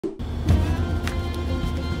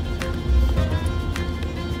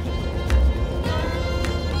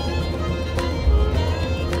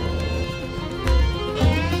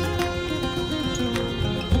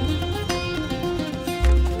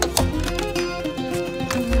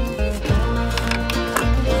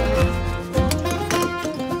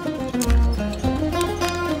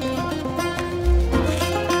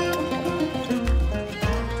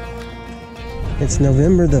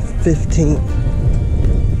November the 15th.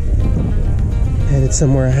 Headed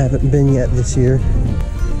somewhere I haven't been yet this year.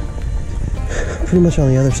 Pretty much on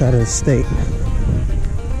the other side of the state.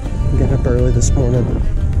 Got up early this morning.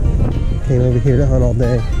 Came over here to hunt all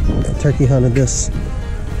day. Turkey hunted this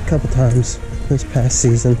a couple times this past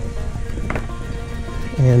season.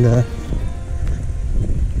 And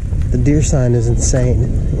the deer sign is insane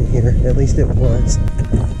in here. At least it was.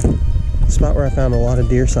 The spot where I found a lot of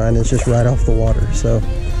deer sign is just right off the water. So,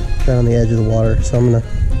 right on the edge of the water. So I'm gonna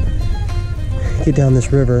get down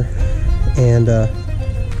this river and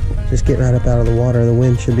just get right up out of the water. The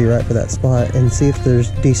wind should be right for that spot, and see if there's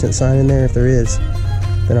decent sign in there. If there is,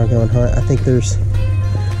 then I'll go and hunt. I think there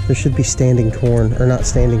should be standing corn, or not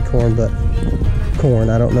standing corn, but corn.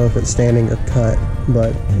 I don't know if it's standing or cut,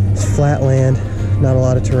 but it's flat land, not a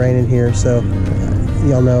lot of terrain in here, so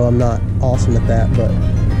y'all know I'm not awesome at that, but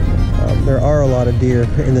there are a lot of deer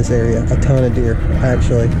in this area, a ton of deer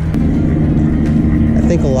actually. I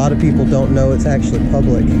think a lot of people don't know it's actually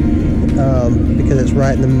public because it's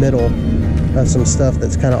right in the middle of some stuff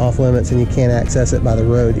that's kind of off limits, and you can't access it by the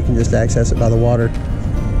road. You can just access it by the water.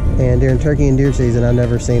 And during turkey and deer season, I've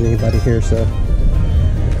never seen anybody here, so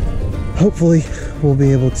hopefully we'll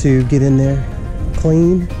be able to get in there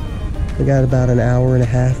clean. We got about an hour and a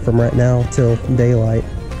half from right now till daylight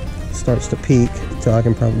starts to peak, till I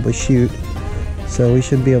can probably shoot. So we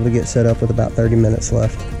should be able to get set up with about 30 minutes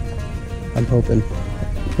left, I'm hoping.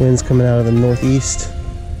 Wind's coming out of the northeast.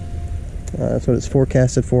 That's what it's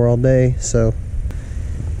forecasted for all day, so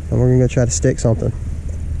we're gonna go try to stick something.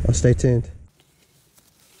 Well, stay tuned.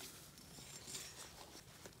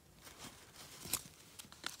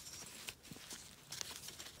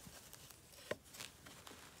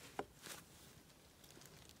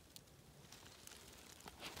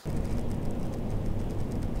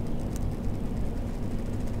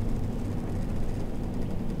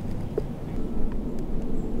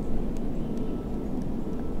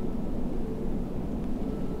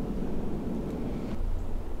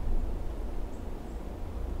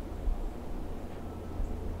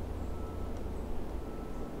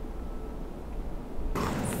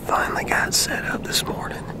 Finally got set up this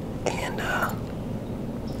morning, and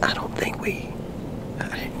I don't think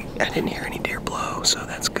I didn't hear any deer blow, so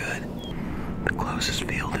that's good. The closest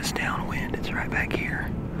field is downwind. It's right back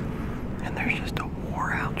here, and there's just a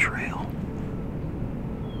wore out trail.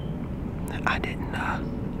 I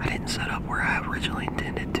didn't set up where I originally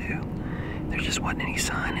intended to. There just wasn't any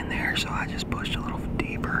sign in there, so I just pushed a little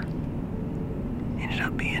deeper. Ended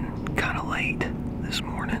up being kind of late this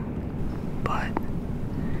morning, but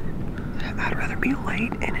I'd rather be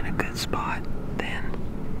late and in a good spot than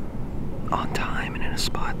on time and in a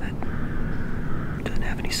spot that doesn't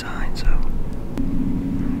have any sign. So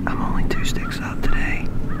I'm only 2 sticks up today.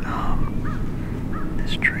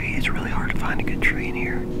 This tree, it's really hard to find a good tree in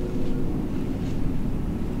here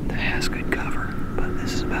that has good cover, but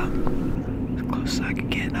this is about as close as I could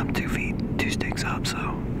get. I'm 2 sticks up, so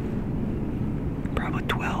probably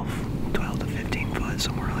 12 to 15 foot,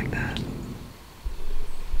 somewhere like that.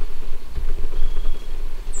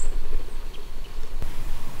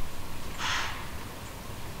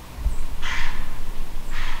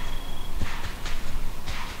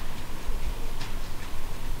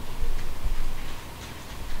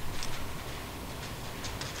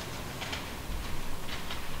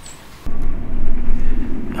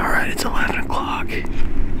 Alright, it's 11 o'clock.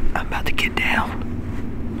 I'm about to get down.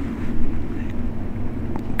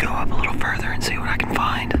 Go up a little further and see what I can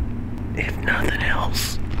find. If nothing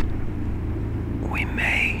else, we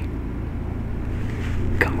may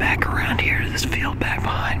come back around here to this field back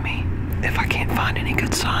behind me if I can't find any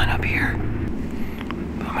good sign up here.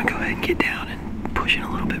 But I'm gonna go ahead and get down and push it a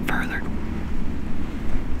little bit further.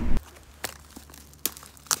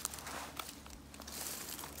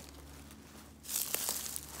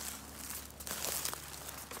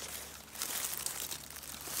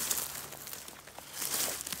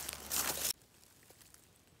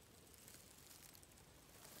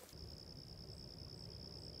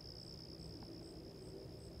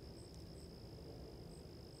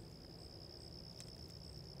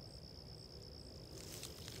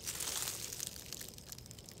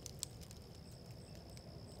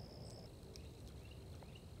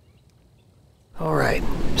 Alright,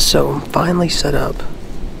 so I'm finally set up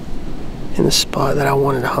in the spot that I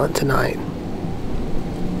wanted to hunt tonight.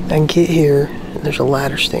 I can get here, and there's a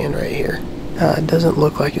ladder stand right here. It doesn't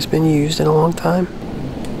look like it's been used in a long time.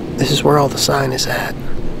 This is where all the sign is at.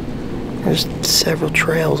 There's several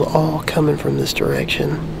trails all coming from this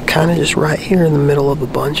direction. Kind of just right here in the middle of a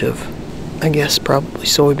bunch of, I guess, probably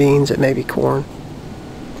soybeans and maybe corn.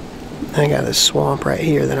 I got this swamp right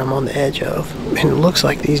here that I'm on the edge of. And it looks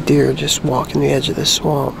like these deer are just walking the edge of this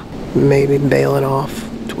swamp. Maybe bailing off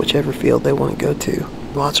to whichever field they want to go to.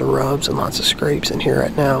 Lots of rubs and lots of scrapes in here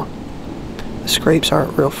right now. The scrapes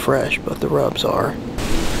aren't real fresh, but the rubs are.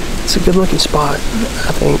 It's a good looking spot.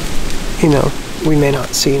 I think, you know, we may not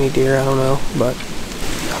see any deer, I don't know, but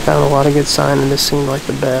I found a lot of good sign and this seemed like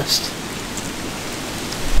the best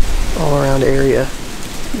all around area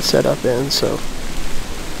to set up in, so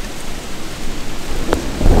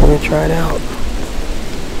I'm gonna try it out.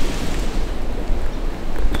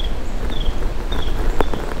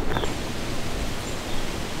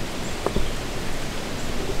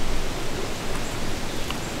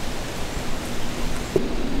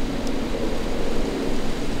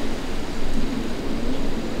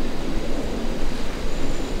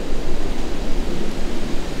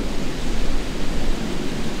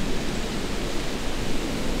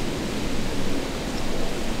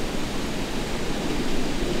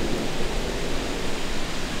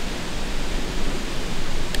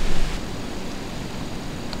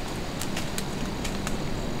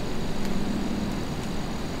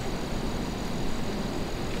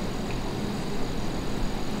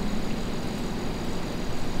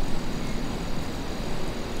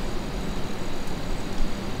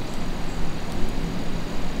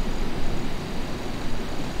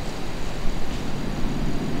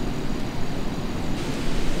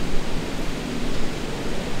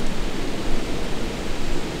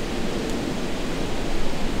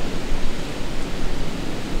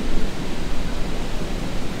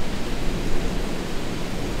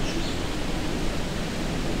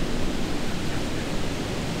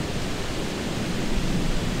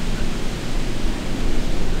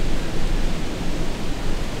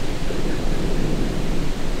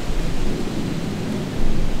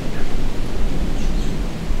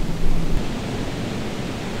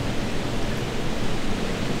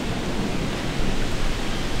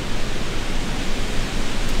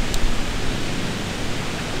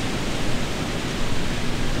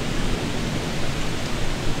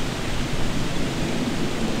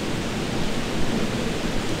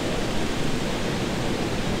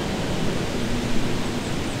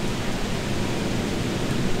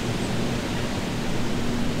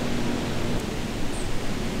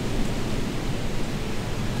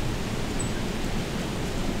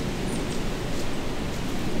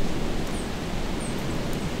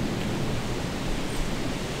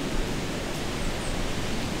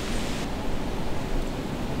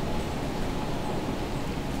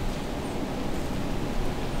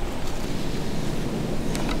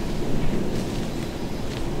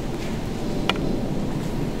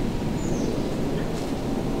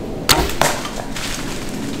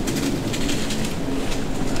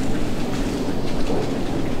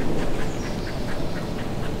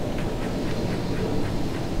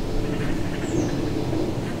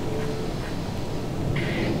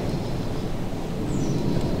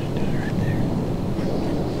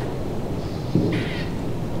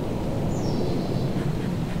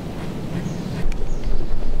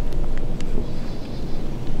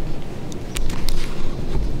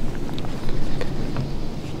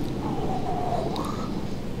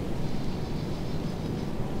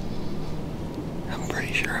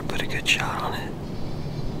 Sure, I put a good shot on it.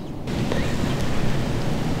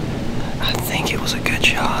 I think it was a good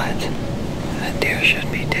shot. That deer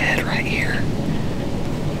should be dead right here.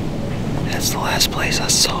 That's the last place I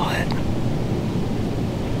saw it.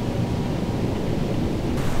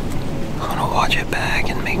 I'm gonna watch it back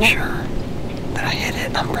and make sure that I hit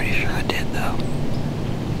it. I'm pretty sure I did though.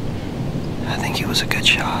 I think it was a good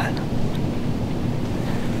shot.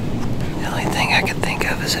 The only thing I could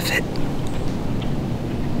think of is if it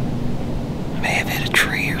may have hit a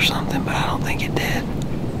tree or something, but I don't think it did.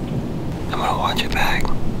 I'm gonna watch it back.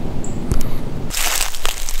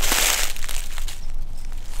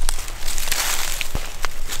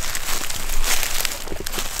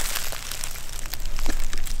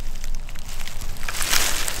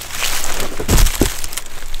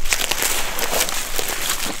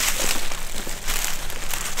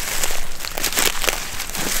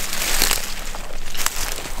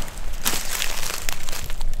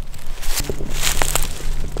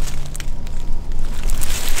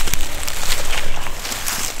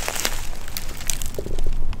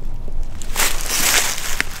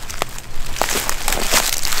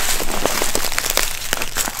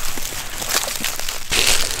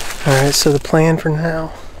 Alright, so the plan for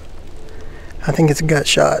now, I think it's a gut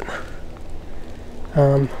shot.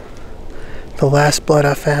 The last blood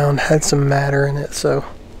I found had some matter in it, so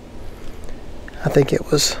I think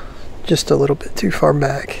it was just a little bit too far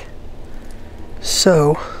back.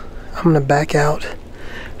 So, I'm gonna back out.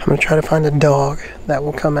 I'm gonna try to find a dog that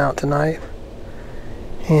will come out tonight,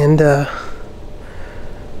 and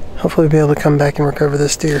hopefully be able to come back and recover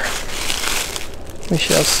this deer. We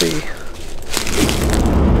shall see.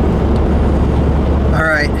 All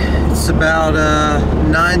right, it's about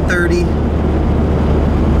 9:30.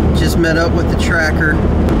 Just met up with the tracker.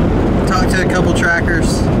 Talked to a couple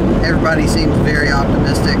trackers. Everybody seems very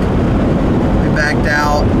optimistic. We backed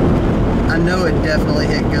out. I know it definitely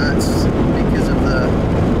hit guts because of that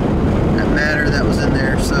matter that was in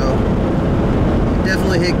there. So it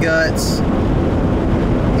definitely hit guts,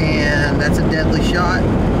 and that's a deadly shot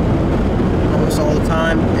almost all the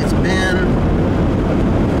time. It's been,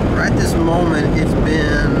 right this moment, it's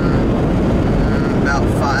been about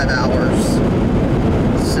 5 hours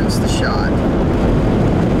since the shot.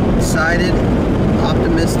 Excited,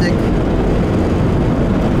 optimistic.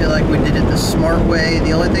 I feel like we did it the smart way.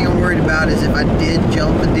 The only thing I'm worried about is if I did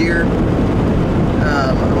jump the deer,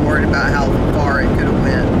 I'm worried about how far it could have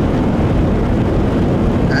went.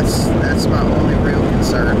 That's my only real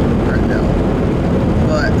concern right now.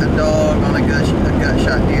 But a dog on a gut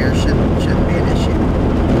shot deer shouldn't be an issue.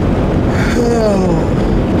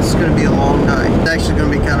 Oh, it's gonna be a long night. It's actually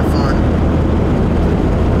gonna be kind of fun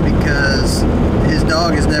because his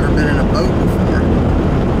dog has never been in a boat before,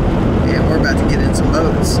 and we're about to get in some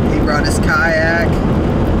boats. He brought his kayak,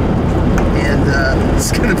 and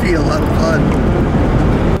it's gonna be a lot of fun.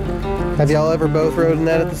 Have y'all ever both rode in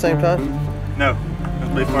that at the same time? No,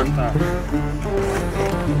 it'll be the first time.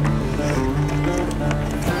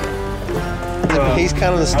 He's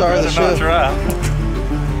kind of the star of the show.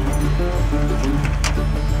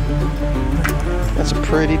 That's a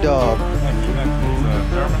pretty dog. Thank you. He's a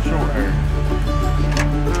German short hair.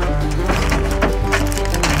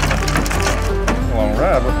 Long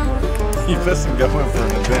ride, but you listen, go in for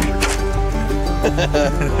an adventure.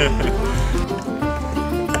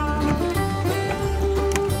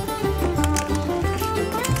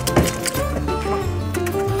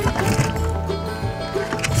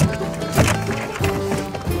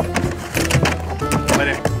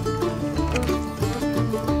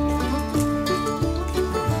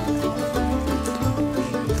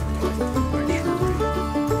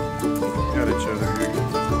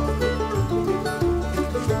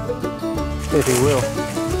 If he will.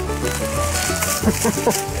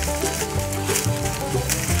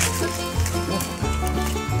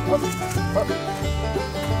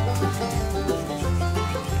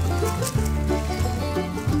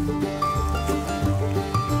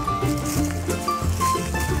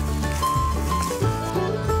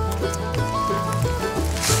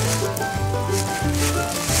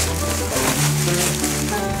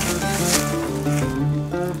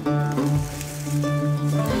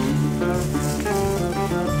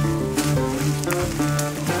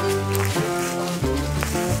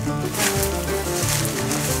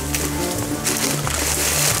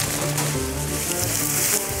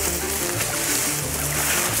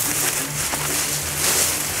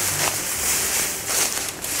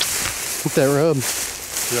 Get that rub.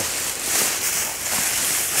 Yeah.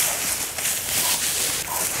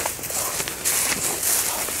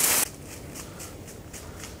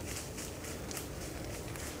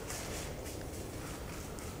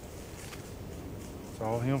 It's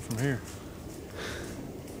all him from here.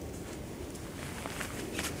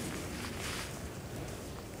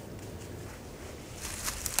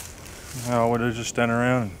 Now all we do is just stand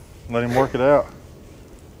around and let him work it out.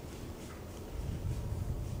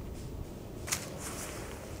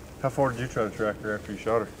 How far did you try to track her after you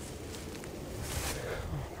shot her?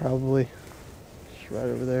 Probably just right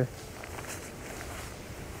over there.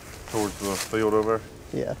 Towards the field over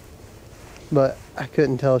there? Yeah. But I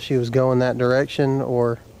couldn't tell if she was going that direction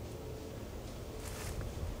or...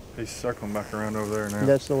 He's circling back around over there now.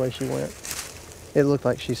 That's the way she went. It looked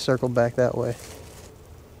like she circled back that way.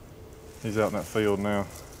 He's out in that field now.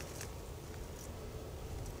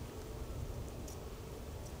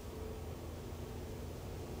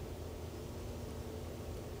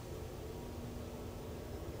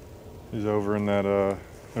 He's over in that,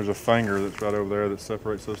 there's a finger that's right over there that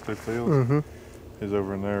separates those two fields. Mm-hmm. He's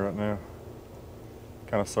over in there right now.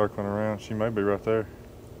 Kind of circling around. She may be right there.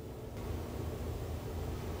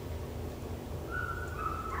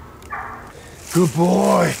 Good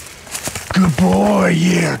boy. Good boy,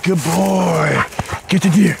 yeah, good boy. Get the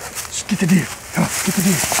deer. Just get the deer. Come on, get the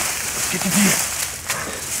deer. Get the deer.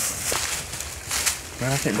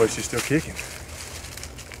 Man, I can't believe she's still kicking.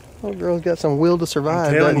 Little girl's got some will to survive,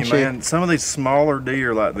 I'm telling you, doesn't she? man, some of these smaller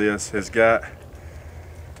deer like this has got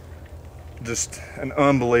just an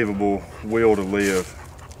unbelievable will to live.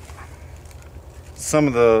 some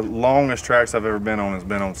of the longest tracks I've ever been on has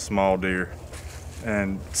been on small deer.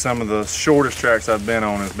 And some of the shortest tracks I've been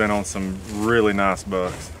on has been on some really nice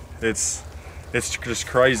bucks. It's just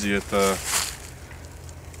crazy at the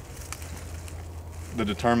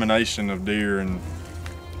determination of deer, and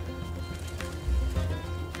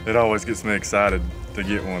it always gets me excited to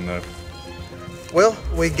get one though. Well,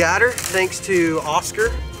 we got her thanks to Oscar.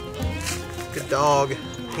 Good dog.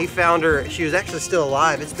 He found her. She was actually still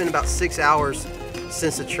alive. It's been about 6 hours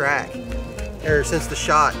since the track, or since the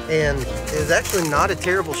shot, and it was actually not a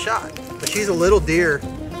terrible shot. But she's a little deer,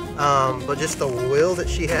 but just the will that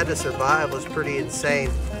she had to survive was pretty insane.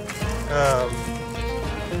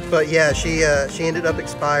 But yeah, she ended up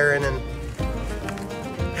expiring, and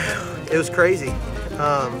it was crazy.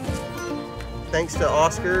 Thanks to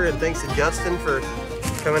Oscar and thanks to Justin for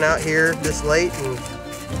coming out here this late and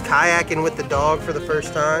kayaking with the dog for the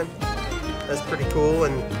first time. That's pretty cool,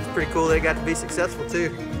 and it's pretty cool that it got to be successful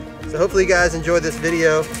too. So hopefully you guys enjoyed this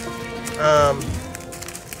video.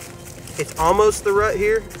 It's almost the rut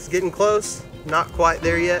here. It's getting close. Not quite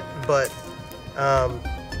there yet, but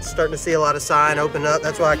starting to see a lot of sign open up.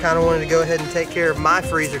 That's why I kind of wanted to go ahead and take care of my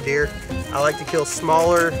freezer deer. I like to kill a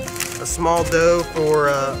small doe for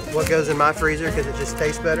what goes in my freezer because it just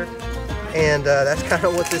tastes better. And that's kind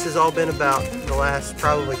of what this has all been about the last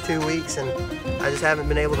probably 2 weeks, and I just haven't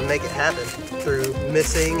been able to make it happen through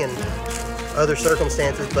missing and other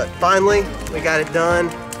circumstances. But finally, we got it done,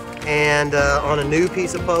 and on a new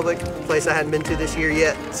piece of public, a place I hadn't been to this year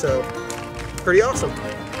yet. So pretty awesome.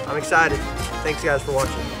 I'm excited. Thanks guys for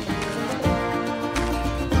watching.